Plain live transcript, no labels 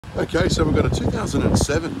Okay, so we've got a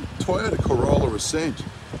 2007 Toyota Corolla Ascent,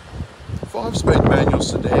 5-speed manual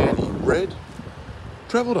sedan in red,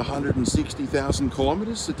 travelled 160,000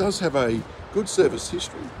 kilometres. It does have a good service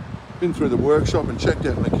history, been through the workshop and checked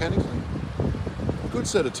out mechanically. Good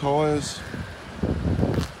set of tyres,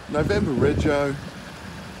 November rego,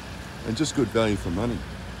 and just good value for money.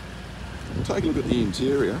 We'll take a look at the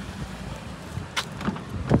interior.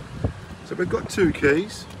 So we've got 2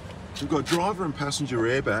 keys. We've got driver and passenger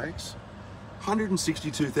airbags,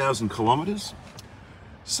 162,000 kilometres,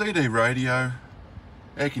 CD radio,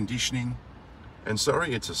 air conditioning, and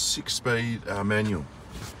sorry, it's a 6-speed manual.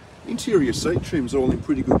 Interior seat trim's all in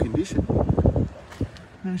pretty good condition.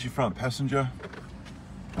 There's your front passenger.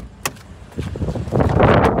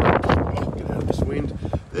 Oh, get out of this wind.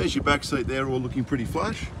 There's your back seat there, all looking pretty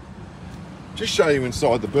flush. Just show you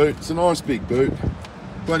inside the boot. It's a nice big boot,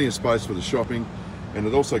 plenty of space for the shopping, and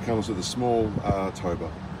it also comes with a small tow bar.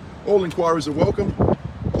 All inquiries are welcome.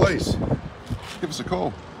 Please give us a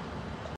call.